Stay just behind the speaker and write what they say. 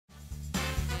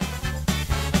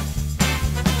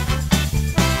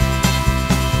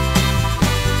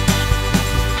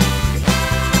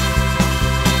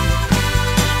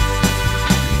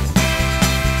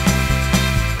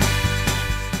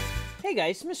Hey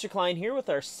guys, Mr. Klein here with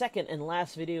our second and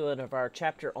last video of our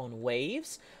chapter on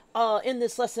waves. In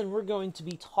this lesson, we're going to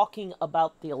be talking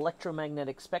about the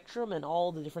electromagnetic spectrum and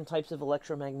all the different types of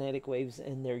electromagnetic waves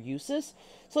and their uses.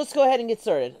 So let's go ahead and get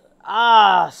started.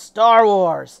 Star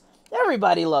Wars!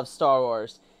 Everybody loves Star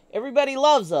Wars. Everybody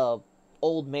loves a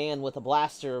old man with a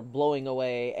blaster blowing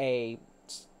away a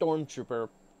stormtrooper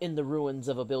in the ruins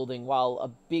of a building while a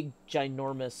big,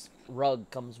 ginormous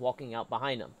rug comes walking out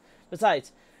behind him.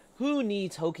 Besides, who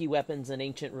needs hokey weapons and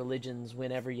ancient religions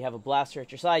whenever you have a blaster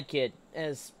at your side, kid,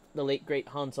 as the late great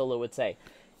Han Solo would say.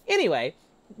 Anyway,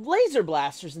 laser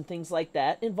blasters and things like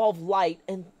that involve light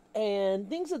and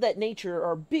things of that nature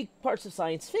are big parts of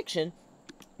science fiction,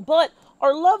 but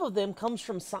our love of them comes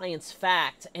from science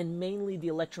fact and mainly the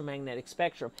electromagnetic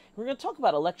spectrum. We're going to talk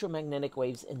about electromagnetic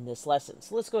waves in this lesson,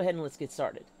 so let's go ahead and let's get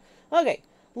started. Okay.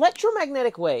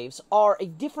 Electromagnetic waves are a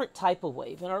different type of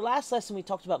wave. In our last lesson, we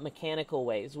talked about mechanical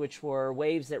waves, which were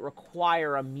waves that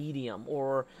require a medium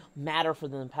or matter for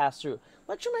them to pass through.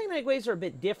 Electromagnetic waves are a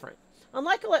bit different.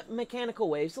 Unlike mechanical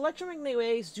waves, electromagnetic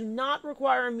waves do not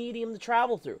require a medium to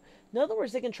travel through. In other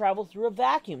words, they can travel through a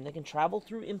vacuum. They can travel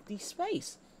through empty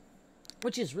space,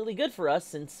 which is really good for us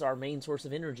since our main source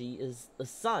of energy is the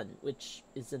sun, which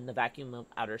is in the vacuum of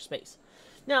outer space.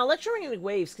 Now, electromagnetic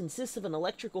waves consist of an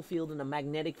electrical field and a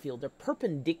magnetic field. They're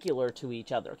perpendicular to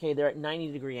each other, okay? They're at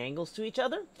 90-degree angles to each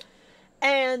other,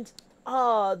 and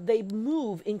they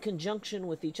move in conjunction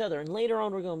with each other. And later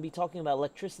on, we're going to be talking about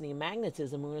electricity and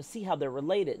magnetism. We're going to see how they're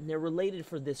related, and they're related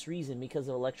for this reason, because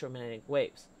of electromagnetic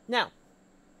waves. Now,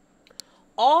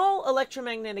 all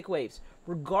electromagnetic waves,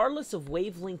 regardless of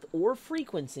wavelength or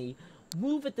frequency,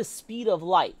 move at the speed of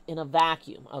light in a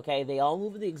vacuum, okay? They all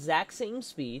move at the exact same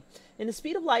speed, and the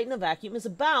speed of light in a vacuum is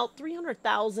about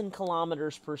 300,000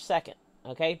 kilometers per second,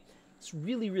 okay? It's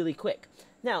really, really quick.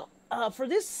 Now, for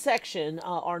this section,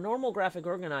 our normal graphic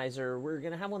organizer, we're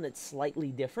going to have one that's slightly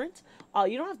different.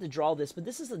 You don't have to draw this, but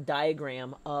this is a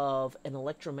diagram of an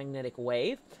electromagnetic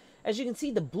wave. As you can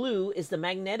see, the blue is the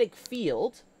magnetic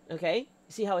field, okay? You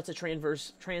see how it's a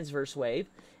transverse wave?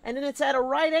 And then it's at a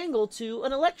right angle to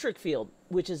an electric field,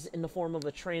 which is in the form of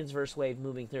a transverse wave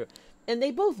moving through. And they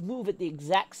both move at the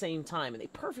exact same time, and they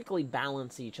perfectly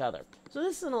balance each other. So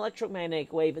this is an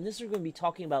electromagnetic wave, and this is going to be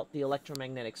talking about the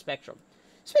electromagnetic spectrum.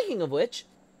 Speaking of which,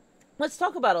 let's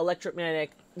talk about the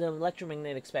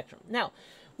electromagnetic spectrum. Now,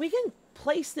 we can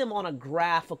place them on a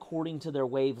graph according to their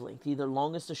wavelength, either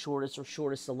longest to shortest or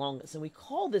shortest to longest. And we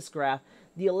call this graph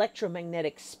the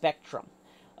electromagnetic spectrum.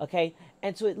 Okay,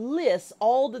 and so it lists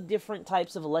all the different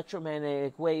types of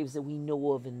electromagnetic waves that we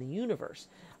know of in the universe.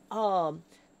 And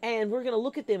we're going to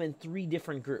look at them in three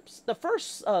different groups. The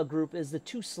first group is the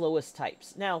two slowest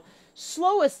types. Now,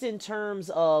 slowest in terms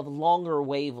of longer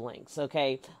wavelengths,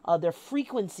 okay? Their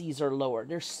frequencies are lower.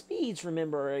 Their speeds,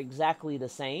 remember, are exactly the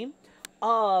same.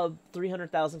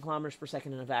 300,000 kilometers per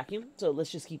second in a vacuum. So let's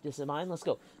just keep this in mind. Let's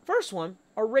go. First one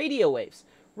are radio waves.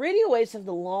 Radio waves have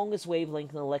the longest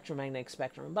wavelength in the electromagnetic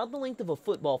spectrum, about the length of a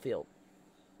football field.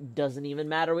 Doesn't even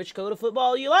matter which code of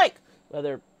football you like,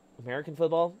 whether American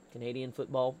football, Canadian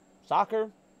football,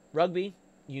 soccer, rugby,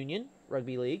 union,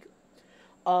 rugby league,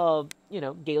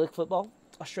 Gaelic football,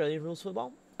 Australian rules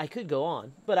football. I could go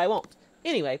on, but I won't.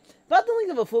 Anyway, about the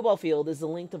length of a football field is the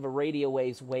length of a radio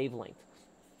wave's wavelength.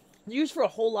 They're used for a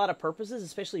whole lot of purposes,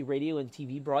 especially radio and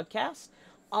TV broadcasts.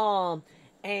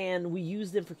 And we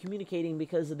use them for communicating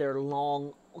because of their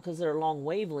long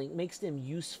wavelength makes them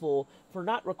useful for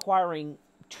not requiring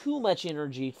too much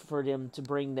energy for them to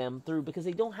bring them through, because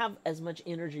they don't have as much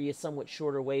energy as somewhat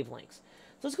shorter wavelengths.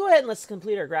 So let's go ahead and let's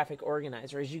complete our graphic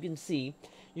organizer. As you can see,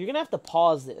 you're going to have to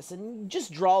pause this and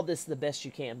just draw this the best you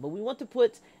can. But we want to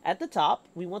put at the top,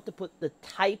 we want to put the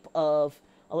type of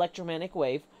electromagnetic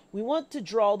wave. We want to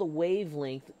draw the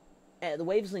wavelength. The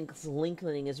wavelength's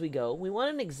lengthening as we go. We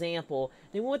want an example.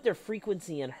 Then we want their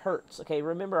frequency in hertz. Okay,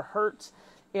 remember hertz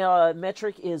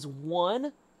metric is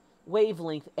 1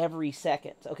 wavelength every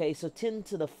second. Okay, so 10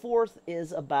 to the 4th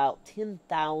is about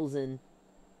 10,000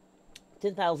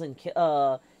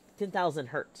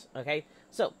 hertz. Okay,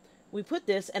 so we put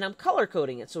this, and I'm color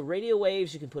coding it. So radio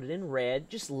waves, you can put it in red,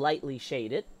 just lightly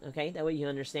shade it. Okay, that way you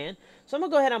understand. So I'm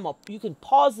gonna go ahead. You can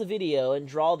pause the video and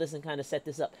draw this and kind of set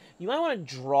this up. You might want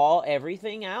to draw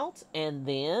everything out and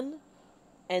then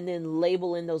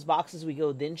label in those boxes we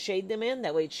go. Then shade them in.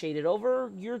 That way it's shaded over.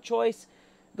 Your choice.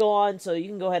 Go on. So you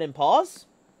can go ahead and pause.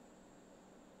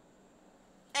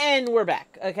 And we're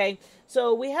back. Okay,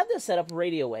 so we have this set up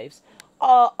radio waves.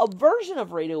 A version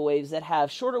of radio waves that have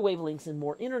shorter wavelengths and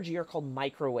more energy are called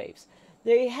microwaves.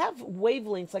 They have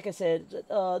wavelengths, like I said,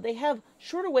 they have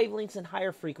shorter wavelengths and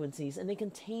higher frequencies, and they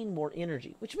contain more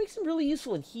energy, which makes them really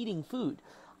useful in heating food.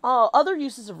 Other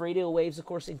uses of radio waves, of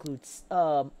course, include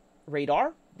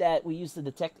radar that we use to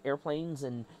detect airplanes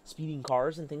and speeding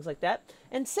cars and things like that,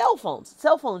 and cell phones.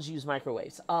 Cell phones use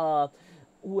microwaves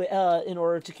in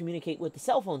order to communicate with the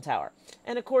cell phone tower.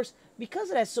 And of course,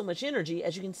 because it has so much energy,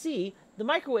 as you can see, the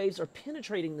microwaves are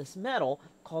penetrating this metal,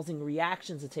 causing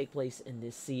reactions to take place in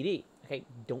this CD. Okay,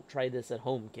 don't try this at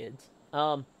home, kids.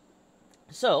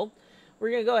 So, we're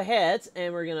going to go ahead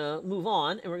and we're going to move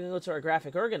on, and we're going to go to our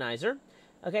graphic organizer.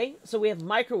 Okay, so we have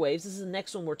microwaves. This is the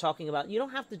next one we're talking about. You don't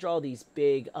have to draw these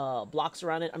big blocks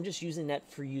around it. I'm just using that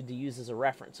for you to use as a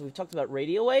reference. So we've talked about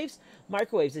radio waves.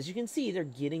 Microwaves, as you can see, they're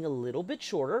getting a little bit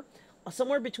shorter.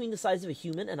 Somewhere between the size of a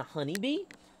human and a honeybee,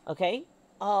 okay,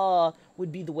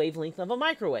 would be the wavelength of a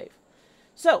microwave.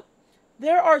 So,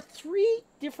 there are three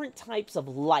different types of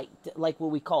light, like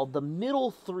what we call the middle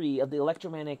three of the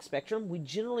electromagnetic spectrum. We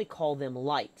generally call them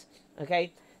light,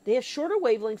 okay? They have shorter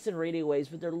wavelengths than radio waves,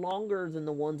 but they're longer than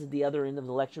the ones at the other end of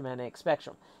the electromagnetic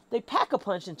spectrum. They pack a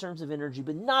punch in terms of energy,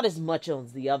 but not as much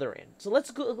as the other end. So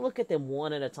let's go look at them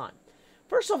one at a time.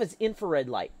 First off is infrared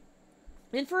light.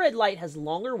 Infrared light has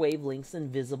longer wavelengths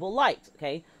than visible light,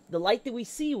 okay? The light that we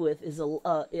see with is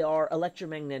are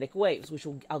electromagnetic waves, which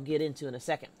I'll get into in a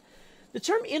second. The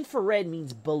term infrared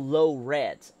means below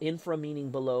red. Infra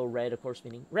meaning below, red, of course,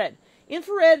 meaning red.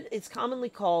 Infrared is commonly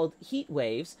called heat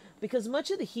waves because much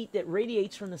of the heat that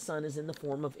radiates from the sun is in the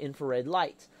form of infrared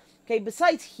light. Okay,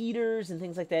 besides heaters and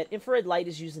things like that, infrared light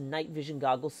is used in night vision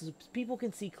goggles so people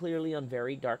can see clearly on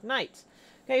very dark nights.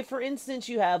 Okay, for instance,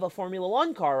 you have a Formula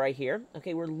One car right here.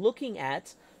 Okay, we're looking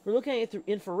at it through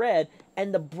infrared,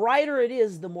 and the brighter it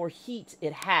is, the more heat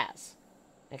it has.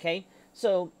 Okay,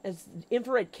 so as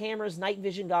infrared cameras, night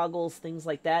vision goggles, things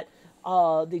like that,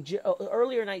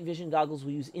 earlier night vision goggles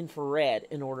will use infrared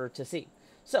in order to see.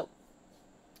 So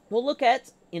we'll look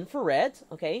at infrared,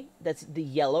 okay? That's the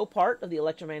yellow part of the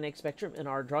electromagnetic spectrum in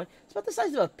our drawing. It's about the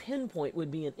size of a pinpoint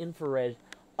would be an infrared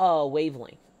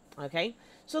wavelength, okay?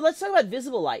 So let's talk about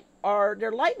visible light.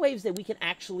 They're light waves that we can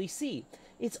actually see.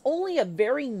 It's only a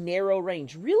very narrow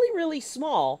range, really, really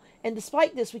small, and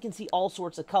despite this, we can see all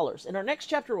sorts of colors. In our next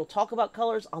chapter, we'll talk about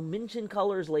colors. I'll mention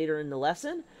colors later in the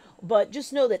lesson, but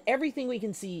just know that everything we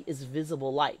can see is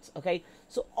visible light, okay?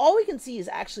 So all we can see is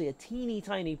actually a teeny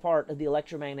tiny part of the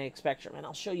electromagnetic spectrum, and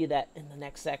I'll show you that in the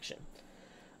next section.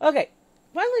 Okay,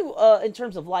 finally, in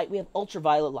terms of light, we have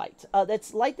ultraviolet light.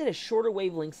 That's light that has shorter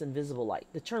wavelengths than visible light.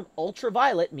 The term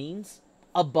ultraviolet means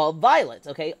above violet,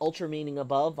 okay? Ultra meaning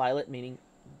above, violet meaning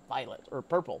violet or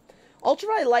purple.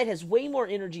 Ultraviolet light has way more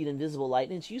energy than visible light,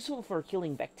 and it's useful for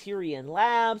killing bacteria in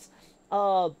labs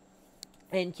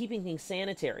and keeping things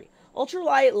sanitary.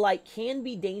 Ultraviolet light can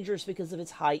be dangerous because of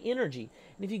its high energy.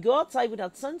 And if you go outside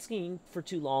without sunscreen for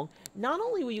too long, not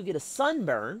only will you get a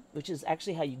sunburn, which is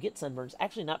actually how you get sunburns,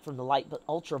 actually not from the light, but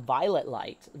ultraviolet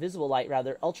light, visible light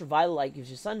rather, ultraviolet light gives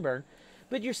you sunburn,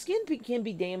 but your skin can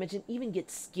be damaged and even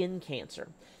get skin cancer.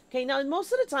 Okay, now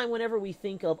most of the time whenever we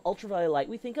think of ultraviolet light,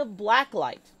 we think of black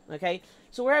light, okay?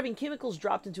 So we're having chemicals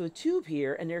dropped into a tube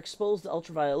here, and they're exposed to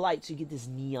ultraviolet light, so you get this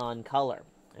neon color,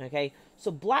 okay? So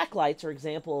black lights are an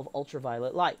example of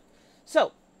ultraviolet light.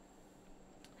 So,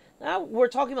 now we're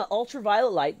talking about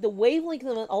ultraviolet light. The wavelength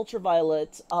of an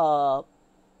ultraviolet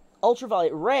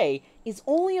ray is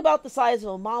only about the size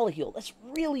of a molecule. That's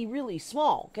really, really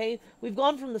small, okay? We've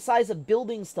gone from the size of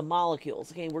buildings to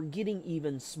molecules, okay? We're getting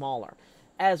even smaller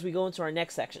as we go into our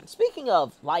next section. Speaking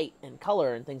of light and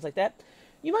color and things like that,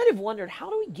 you might have wondered, how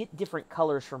do we get different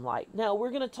colors from light? Now, we're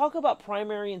going to talk about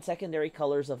primary and secondary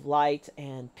colors of light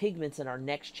and pigments in our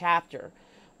next chapter.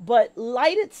 But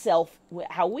light itself,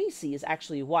 how we see, is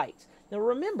actually white. Now,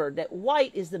 remember that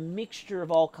white is the mixture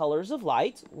of all colors of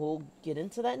light. We'll get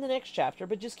into that in the next chapter,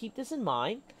 but just keep this in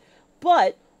mind.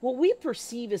 But what we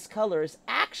perceive as color is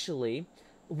actually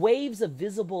waves of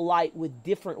visible light with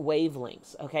different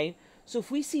wavelengths, okay? So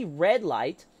if we see red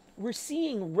light, we're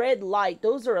seeing red light.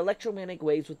 Those are electromagnetic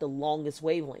waves with the longest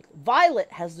wavelength.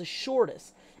 Violet has the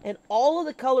shortest, and all of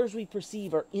the colors we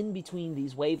perceive are in between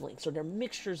these wavelengths, so they're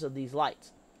mixtures of these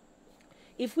lights.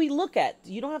 If we look at,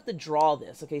 you don't have to draw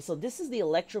this, okay? So this is the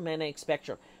electromagnetic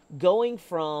spectrum, going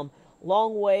from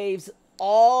long waves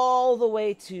all the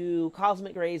way to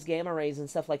cosmic rays, gamma rays, and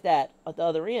stuff like that at the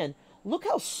other end. Look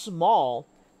how small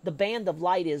the band of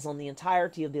light is on the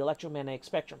entirety of the electromagnetic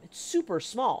spectrum. It's super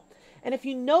small. And if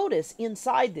you notice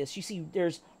inside this, you see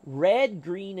there's red,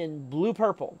 green, and blue,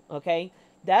 purple, okay?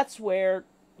 That's where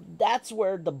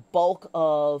the bulk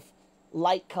of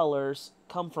light colors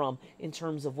come from in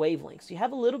terms of wavelengths. You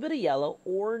have a little bit of yellow,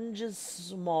 orange is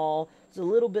small, there's a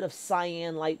little bit of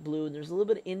cyan, light blue, and there's a little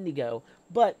bit of indigo,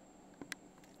 but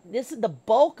this is the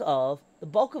bulk of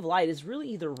light is really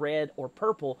either red or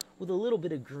purple with a little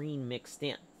bit of green mixed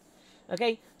in.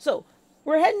 Okay, so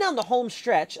we're heading down the home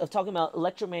stretch of talking about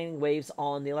electromagnetic waves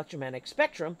on the electromagnetic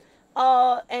spectrum.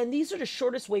 And these are the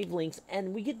shortest wavelengths,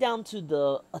 and we get down to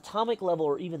the atomic level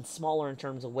or even smaller in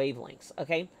terms of wavelengths,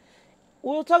 okay?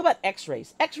 We'll talk about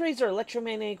X-rays. X-rays are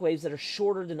electromagnetic waves that are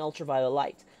shorter than ultraviolet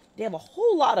light. They have a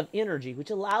whole lot of energy, which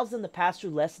allows them to pass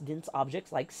through less dense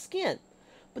objects like skin.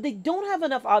 But they don't have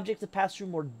enough objects to pass through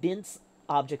more dense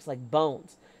objects like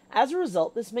bones. As a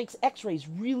result, this makes X-rays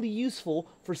really useful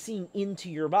for seeing into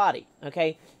your body,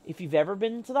 okay? If you've ever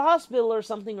been to the hospital or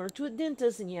something, or to a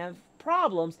dentist and you have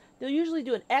problems, they'll usually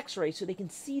do an X-ray so they can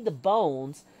see the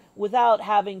bones without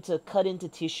having to cut into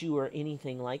tissue or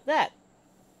anything like that.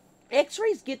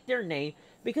 X-rays get their name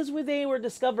because when they were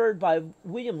discovered by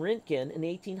William Röntgen in the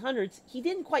 1800s, he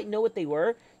didn't quite know what they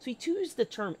were, so he used the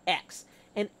term X.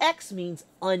 And X means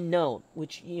unknown,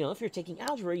 which, you know, if you're taking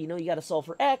algebra, you know you got to solve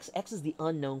for X. X is the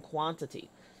unknown quantity.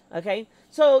 Okay?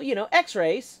 So, you know,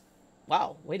 X-rays,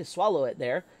 wow, way to swallow it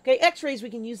there. Okay, X-rays we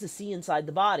can use to see inside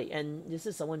the body. And this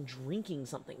is someone drinking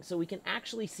something. So we can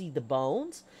actually see the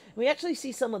bones. We actually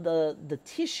see some of the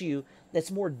tissue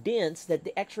that's more dense that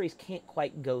the X-rays can't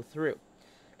quite go through.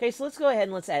 Okay, so let's go ahead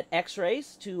and let's add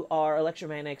X-rays to our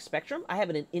electromagnetic spectrum. I have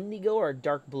it in indigo or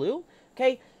dark blue.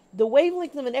 Okay, the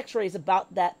wavelength of an X-ray is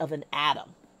about that of an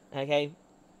atom, okay?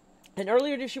 And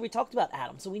earlier this year we talked about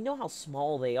atoms, so we know how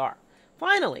small they are.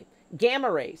 Finally, gamma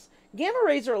rays. Gamma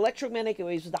rays are electromagnetic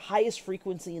waves with the highest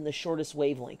frequency and the shortest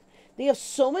wavelength. They have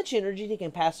so much energy they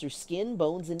can pass through skin,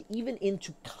 bones, and even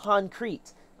into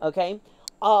concrete, okay?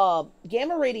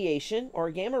 Gamma radiation,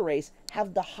 or gamma rays,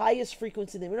 have the highest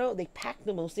frequency. They pack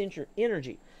the most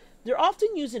energy. They're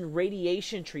often used in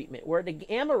radiation treatment, where the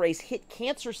gamma rays hit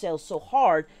cancer cells so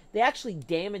hard, they actually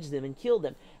damage them and kill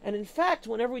them. And in fact,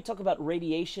 whenever we talk about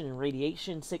radiation and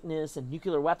radiation sickness and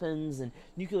nuclear weapons and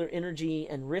nuclear energy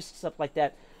and risks, stuff like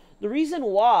that, the reason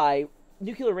why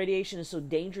nuclear radiation is so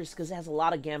dangerous is because it has a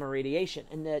lot of gamma radiation.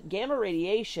 And that gamma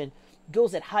radiation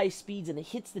goes at high speeds and it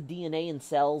hits the DNA in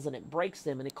cells and it breaks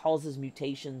them and it causes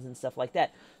mutations and stuff like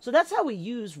that. So that's how we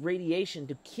use radiation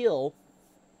to kill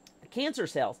cancer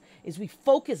cells, is we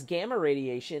focus gamma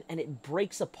radiation and it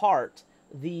breaks apart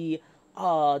the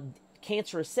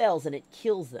cancerous cells and it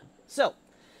kills them. So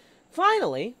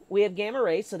finally we have gamma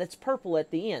rays, so that's purple at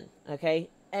the end, okay,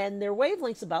 and their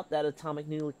wavelength's about that atomic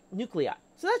nuclei.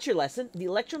 So that's your lesson. The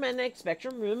electromagnetic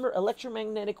spectrum. Remember,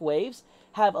 electromagnetic waves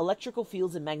have electrical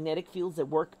fields and magnetic fields that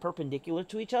work perpendicular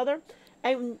to each other,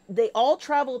 and they all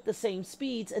travel at the same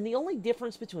speeds, and the only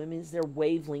difference between them is their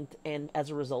wavelength and, as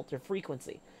a result, their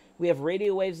frequency. We have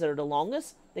radio waves that are the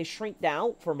longest. They shrink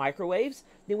down for microwaves.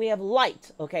 Then we have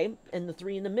light, okay, and the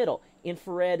three in the middle.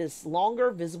 Infrared is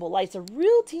longer. Visible light's a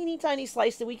real teeny tiny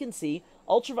slice that we can see.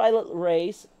 Ultraviolet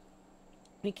rays,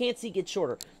 we can't see, get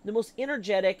shorter. The most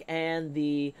energetic and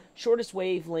the shortest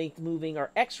wavelength moving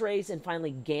are X-rays, and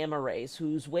finally gamma rays,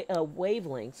 whose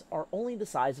wavelengths are only the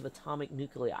size of atomic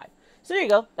nuclei. So there you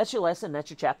go. That's your lesson. That's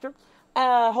your chapter.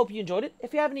 Hope you enjoyed it.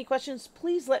 If you have any questions,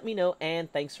 please let me know,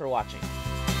 and thanks for watching.